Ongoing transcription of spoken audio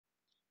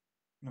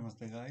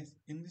Namaste guys,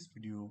 in this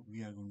video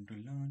we are going to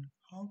learn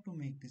how to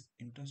make this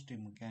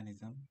interesting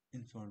mechanism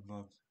in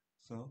Solidworks.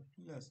 So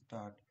let's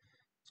start.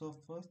 So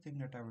first thing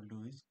that I will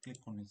do is click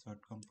on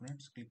insert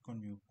components, click on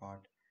new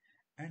part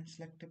and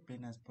select a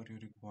plane as per your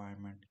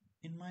requirement.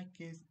 In my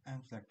case I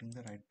am selecting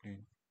the right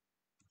plane.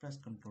 Press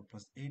Ctrl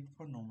plus 8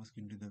 for normal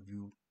skin to the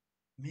view.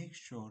 Make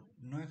sure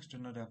no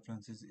external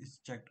references is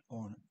checked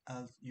on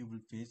else you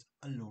will face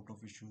a lot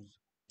of issues.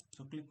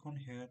 So click on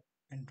here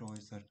and draw a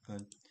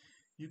circle.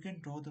 You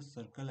can draw the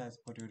circle as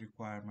per your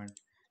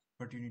requirement,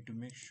 but you need to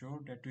make sure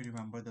that you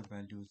remember the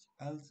values.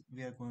 Else,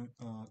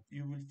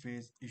 you will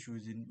face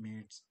issues in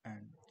mates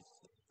and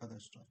other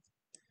stuff.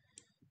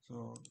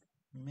 So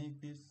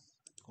make this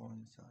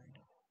coincide.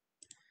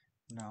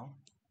 Now,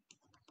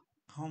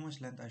 how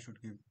much length I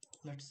should give?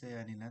 Let's say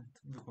any length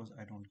because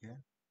I don't care.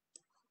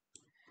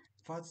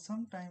 For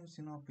sometimes,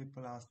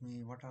 people ask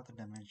me what are the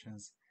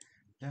dimensions.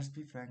 Let's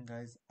be frank,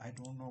 guys. I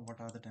don't know what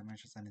are the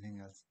dimensions. Anything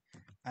else.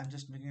 I'm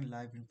just making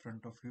live in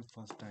front of you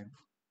first time.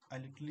 I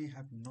literally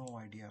have no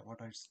idea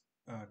what are its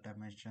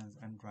dimensions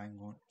and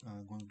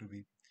going to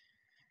be.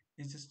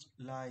 It's just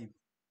live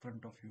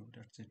front of you.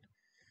 That's it.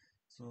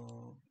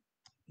 So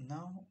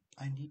now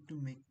I need to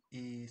make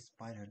a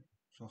spiral.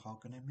 So how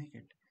can I make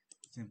it?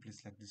 Simply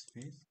select this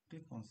face,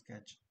 click on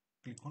sketch,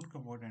 click on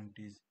convert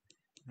entities.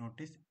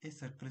 Notice a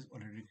circle is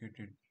already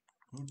created.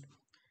 Good.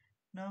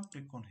 Now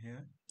click on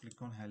here, click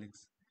on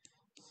helix.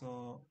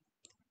 So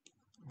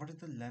what is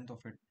the length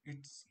of it?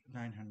 It's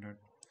 900.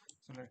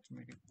 So let's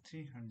make it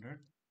 300.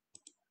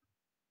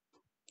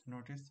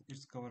 Notice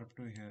it's covered up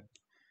to here.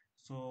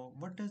 So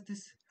what does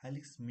this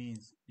helix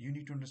means? You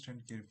need to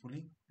understand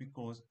carefully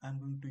because I'm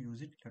going to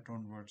use it later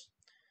onwards.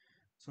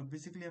 So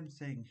basically I'm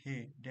saying,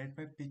 hey, that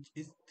my pitch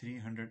is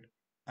 300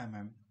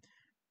 mm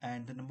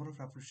and the number of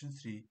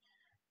revolutions 3.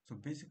 So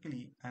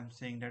basically I'm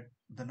saying that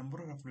the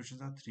number of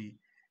revolutions are 3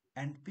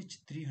 and pitch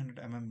 300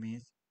 mm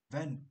means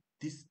when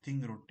this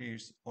thing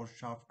rotates or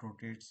shaft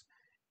rotates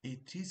a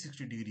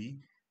 360-degree,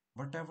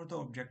 whatever the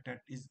object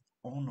that is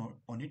on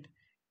it,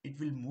 it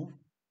will move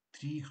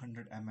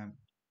 300 mm.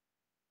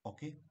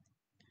 Okay,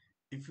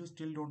 if you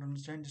still don't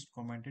understand, just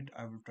comment it.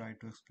 I will try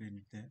to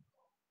explain it there.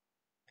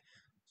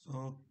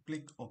 So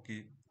click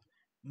OK.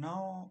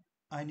 Now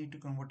I need to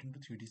convert into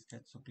 3D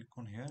sketch. So click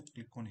on here,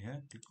 click on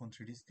here, click on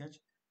 3D sketch,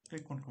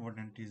 click on convert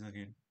entities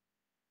again.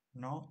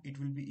 Now it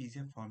will be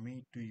easier for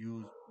me to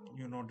use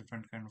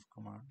different kind of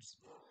commands.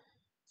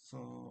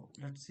 So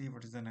let's see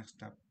what is the next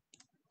step.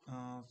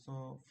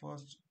 So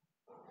first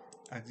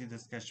exit the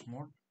sketch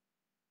mode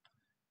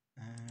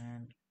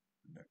and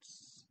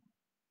let's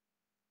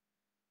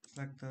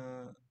select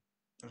the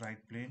right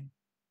plane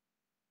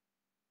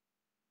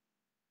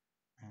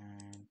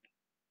and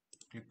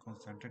click on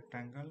center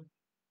rectangle.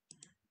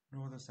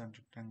 Draw the center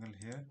rectangle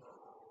here.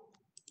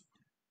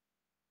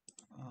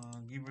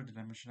 Give it the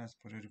dimension as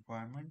per your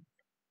requirement.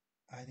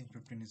 I think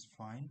 15 is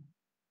fine.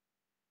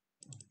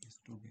 It's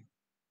too big.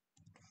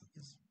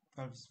 Yes,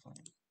 12 is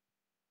fine.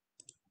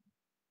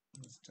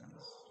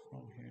 Distance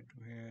from here to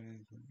here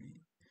it will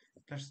be.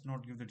 Let's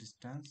not give the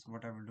distance.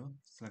 What I will do,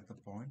 select the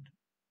point,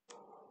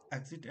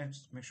 exit and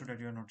make sure that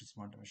you are not in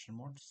smart dimension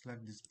mode.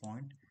 Select this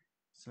point,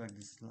 select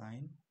this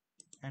line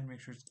and make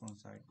sure it's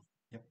coincide.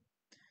 Yep.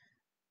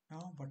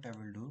 Now what I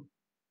will do,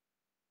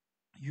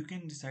 you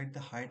can decide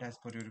the height as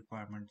per your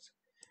requirements.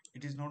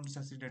 It is not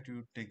necessary that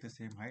you take the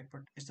same height,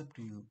 but it's up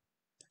to you.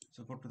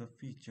 So go to the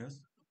features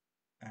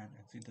and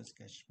exit the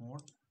sketch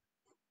mode.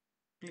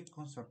 Click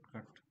on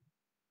shortcut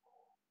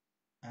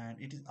and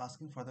it is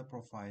asking for the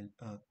profile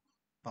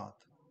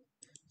path.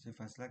 So if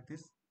I select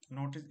this,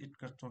 notice it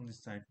cuts on this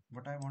side,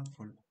 but I want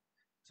full.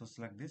 So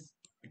select this,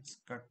 it's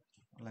cut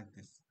like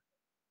this.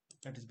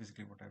 That is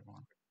basically what I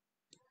want.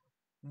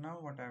 Now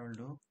what I will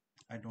do,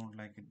 I don't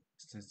like it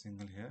stay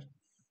single here,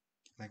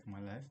 like my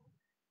life.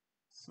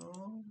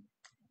 So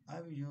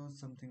I will use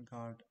something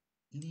called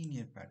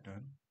linear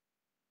pattern.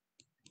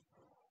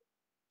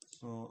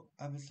 So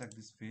I will select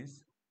this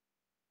face,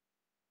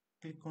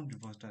 click on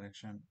reverse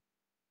direction.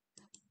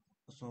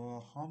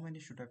 So how many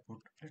should I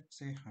put? Let's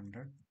say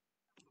 100.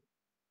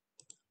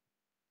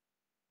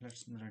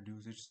 Let's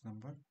reduce its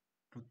number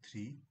to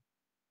 3.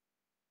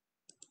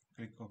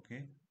 Click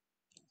OK.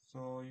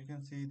 So you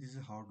can see this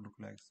is how it looks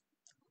like.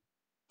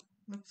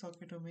 Looks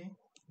okay to me,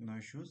 no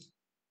issues.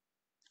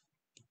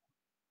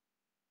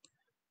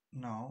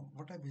 Now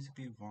what I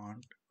basically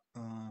want,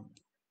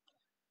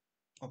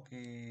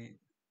 okay,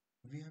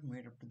 we have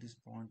made up to this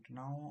point.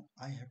 Now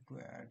I have to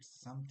add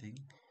something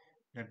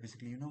that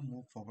basically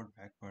move forward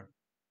backward.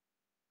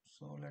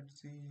 So let's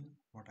see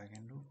what I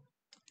can do.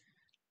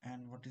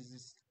 And what is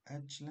this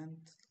edge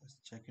length? Let's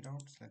check it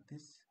out. Select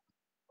this,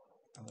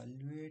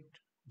 evaluate,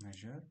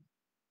 measure.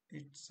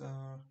 It's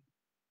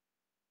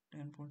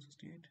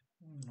 10.68.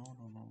 No,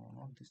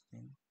 not this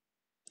thing.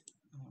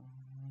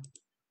 Uh,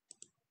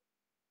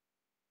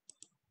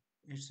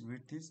 its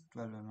width is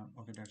 12 mm.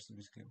 Okay, that's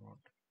basically what.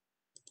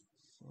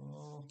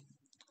 So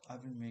I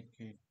will make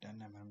it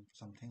 10 mm,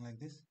 something like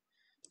this.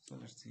 So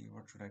let's see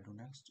what should I do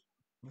next.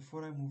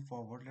 Before I move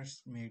forward,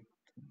 let's make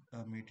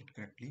made it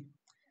correctly.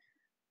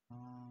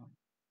 Uh,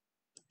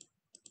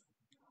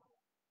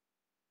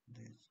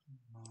 this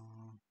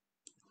uh,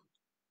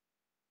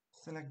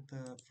 Select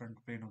the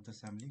front plane of the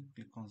assembly,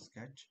 click on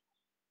sketch,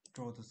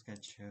 draw the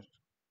sketch here,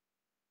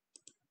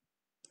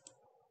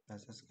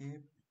 press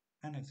escape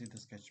and exit the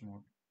sketch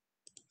mode.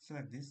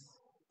 Select this,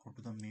 go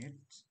to the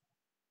mates,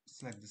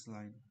 select this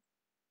line,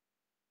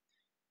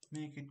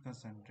 make it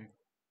concentric,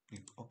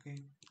 click OK,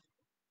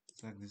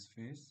 select this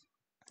face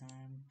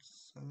and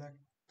select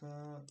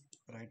the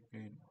right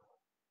plane,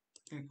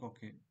 click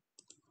OK.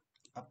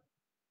 Up.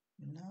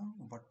 Now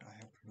what I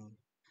have to do?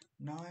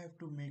 Now I have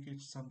to make it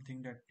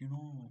something that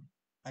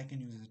I can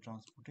use as a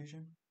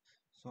transportation.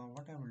 So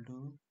what I will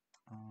do,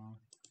 uh,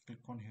 click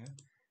on here,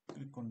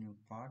 click on new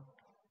part,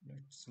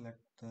 let's select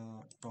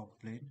the top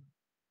plane,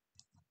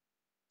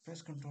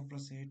 press Ctrl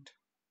plus 8,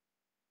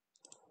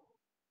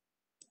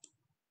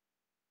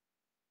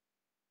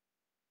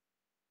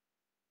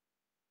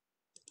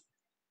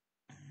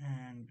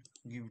 and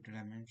give it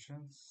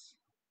dimensions.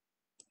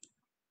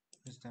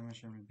 This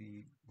dimension will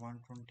be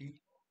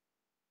 120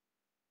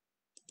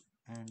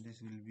 and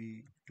this will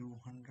be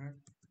 200,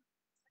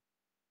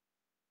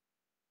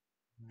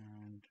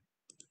 and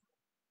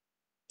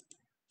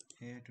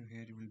here to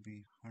here will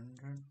be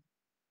 100.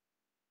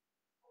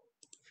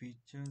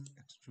 Features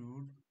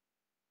extrude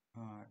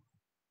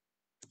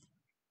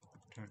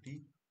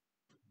 30.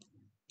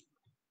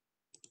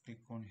 Click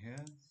on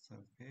here,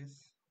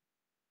 surface.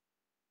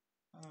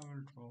 I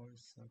will draw a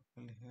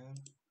circle here.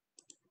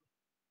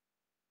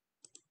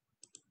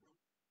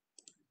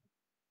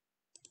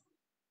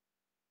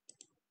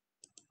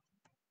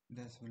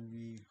 This will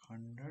be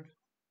 100.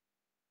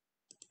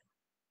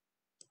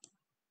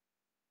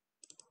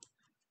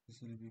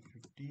 This will be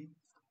 50.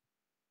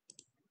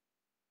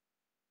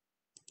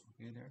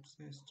 Okay, that's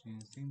a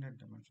strange thing that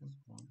dimensions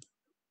 100.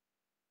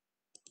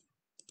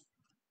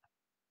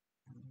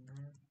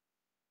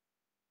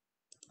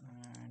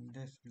 And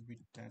this will be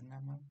 10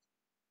 mm.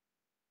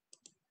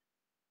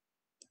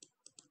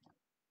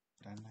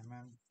 10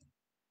 mm.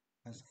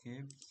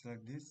 Escape,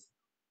 select this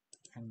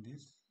and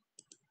this.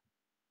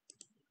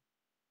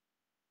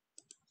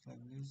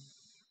 Select this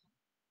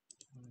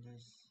and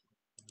this.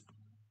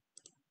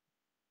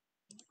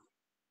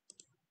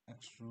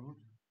 Extrude.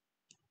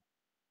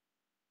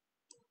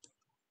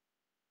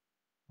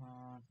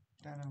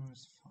 10 mm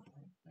is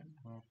fine, and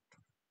not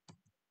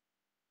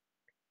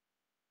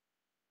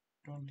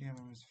 20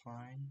 mm is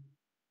fine.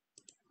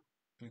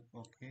 Click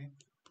OK.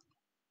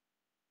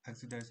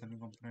 Exit the assembly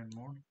component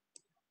mode.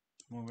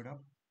 Move it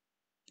up.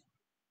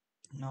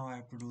 Now I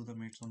have to do the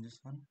mates on this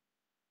one.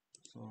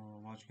 So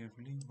watch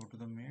carefully. Go to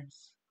the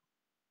mates.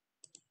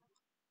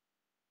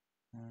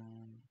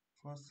 And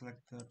first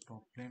select the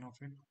top plane of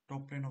it,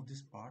 top plane of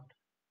this part,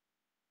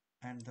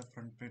 and the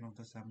front plane of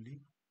the assembly.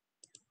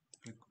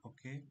 Click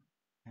OK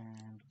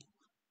and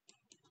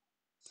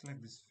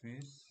select this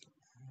face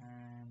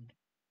and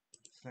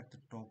select the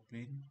top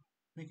plane.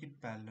 Make it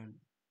parallel,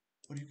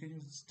 or you can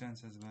use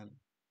distance as well.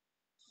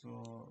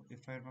 So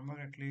if I remember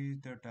correctly,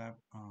 the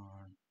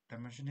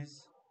dimension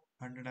is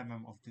 100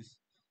 mm of this.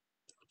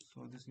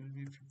 So this will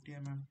be 50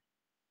 mm.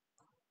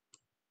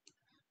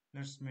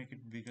 Let's make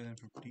it bigger than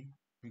 50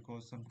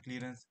 because some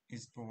clearance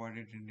is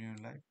provided in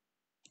real life.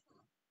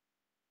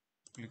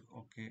 Click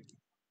OK.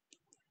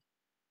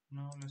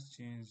 Now let's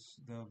change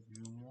the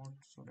view mode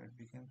so that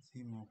we can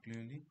see more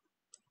clearly.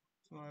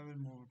 So I will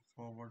move it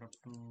forward up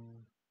to,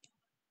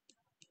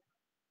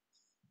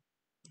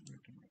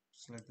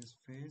 select this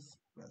face,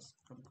 press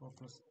Ctrl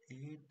plus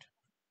 8,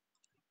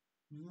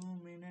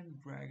 zoom in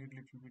and drag it a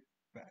little bit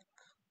back.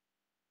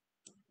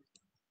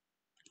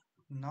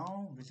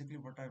 Now basically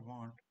what I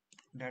want,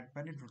 that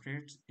when it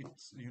rotates,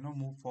 it's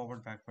move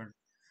forward backward.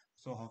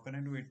 So how can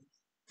I do it?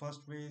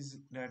 First way is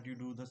that you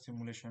do the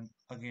simulation,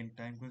 again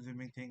time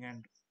consuming thing,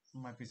 and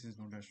my PC is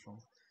not that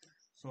strong.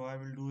 So I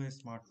will do a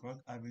smart work.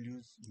 I will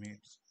use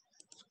mates.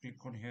 So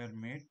click on here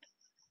mate.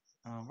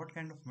 What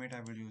kind of mate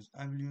I will use?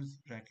 I will use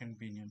rack and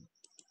pinion.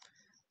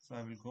 So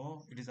I will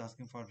go, it is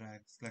asking for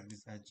rack, select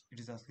this edge.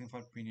 It is asking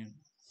for pinion,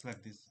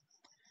 select this.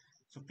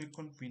 So click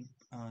on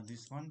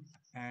this one,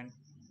 and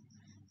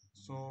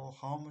so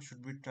how much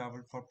should we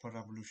travel for per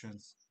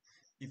revolutions?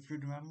 If you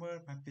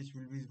remember, my pitch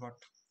will be what,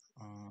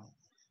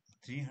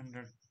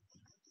 300.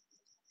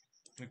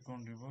 Click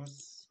on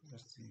reverse.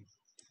 Let's see.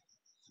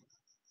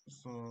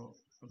 So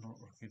no,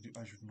 okay,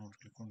 I should not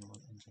click on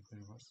reverse and check the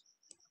reverse.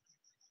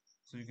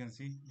 So you can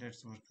see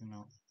that's working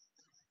now.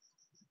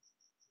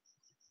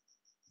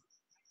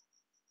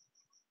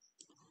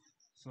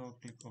 So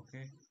click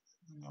OK.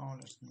 Now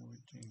let's move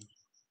it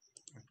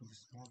back to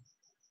this mode.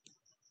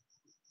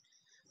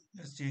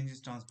 Let's change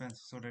this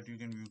transparency so that you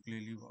can view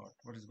clearly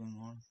what is going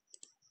on.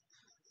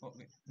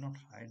 Okay, not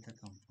hide the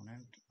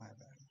component, my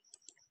bad.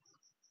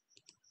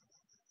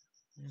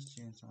 Just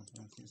change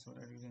transparency so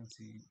that you can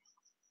see,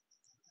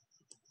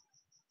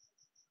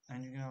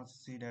 and you can also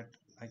see that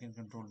I can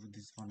control with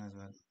this one as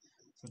well.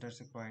 So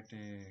that's quite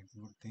a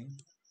good thing.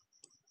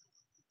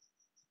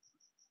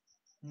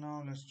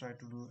 Now let's try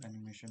to do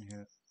animation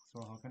here.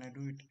 So how can I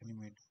do it?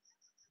 Animate.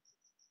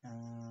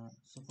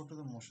 So go to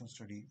the motion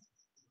study,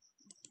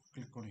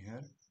 click on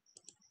here,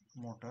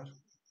 motor,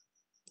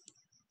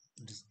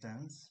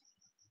 distance,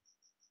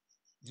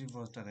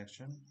 reverse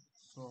direction.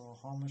 So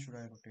how much should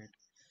I rotate?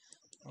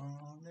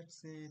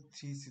 Let's say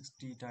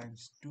 360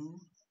 times 2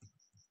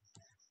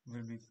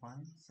 will be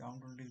fine.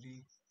 720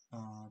 degree.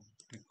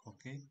 Click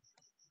OK,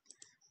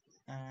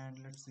 and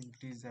let's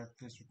increase that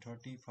place to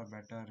 30 for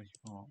better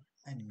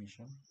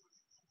animation.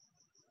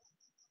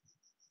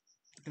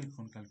 Click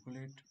on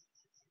calculate.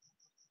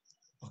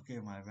 Okay,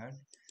 my bad.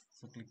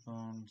 So click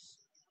on,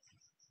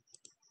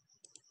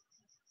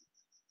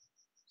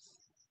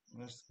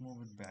 let's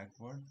move it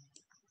backward.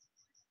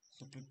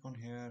 So click on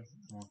here,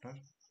 motor.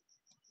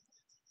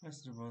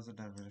 Let's reverse the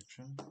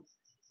direction.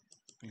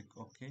 Click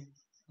OK.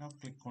 Now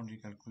click on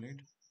recalculate.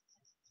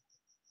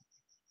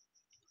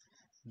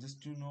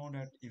 Just to know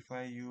that if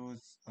I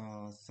use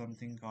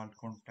something called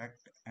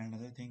contact and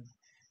other thing,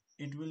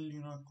 it will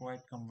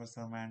quite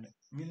cumbersome and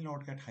will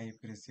not get high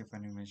accuracy of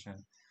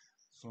animation.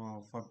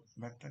 So for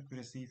better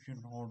accuracy, if you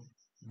know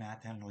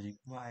math and logic,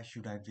 why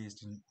should I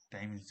waste in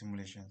time in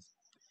simulations?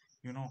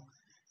 You know,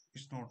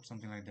 it's not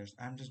something like that.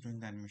 I'm just doing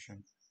the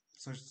animation,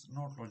 so it's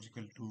not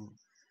logical to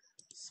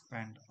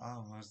spend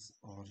hours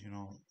or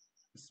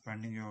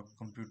spending your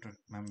computer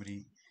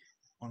memory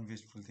on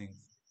wasteful things.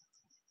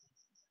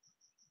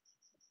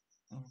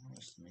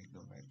 Let's make the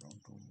background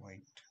to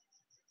white,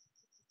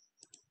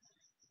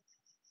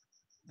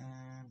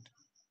 and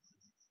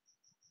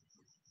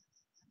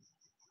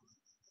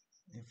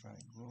if I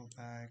go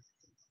back,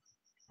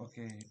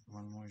 okay,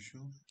 one more issue.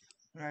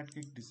 Right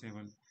click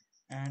disable.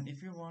 And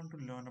if you want to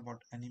learn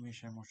about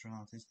animation motion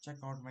analysis, check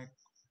out my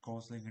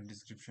course link in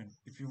description.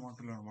 If you want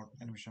to learn about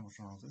animation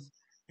motion analysis,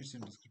 it's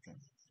in description.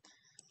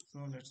 So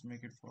let's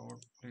make it forward,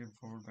 play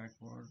forward,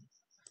 backward.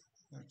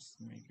 Let's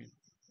make it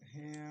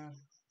here.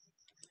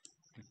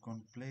 Click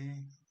on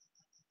play.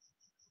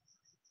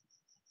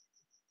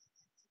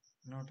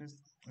 Notice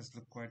this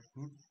look quite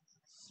good,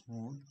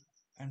 smooth,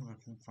 and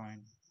working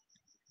fine.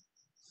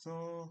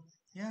 So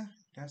yeah,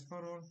 that's for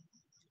all.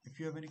 If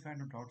you have any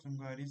kind of doubts and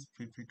queries,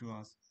 feel free to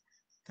ask.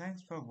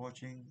 Thanks for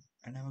watching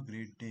and have a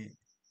great day.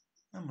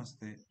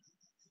 Namaste.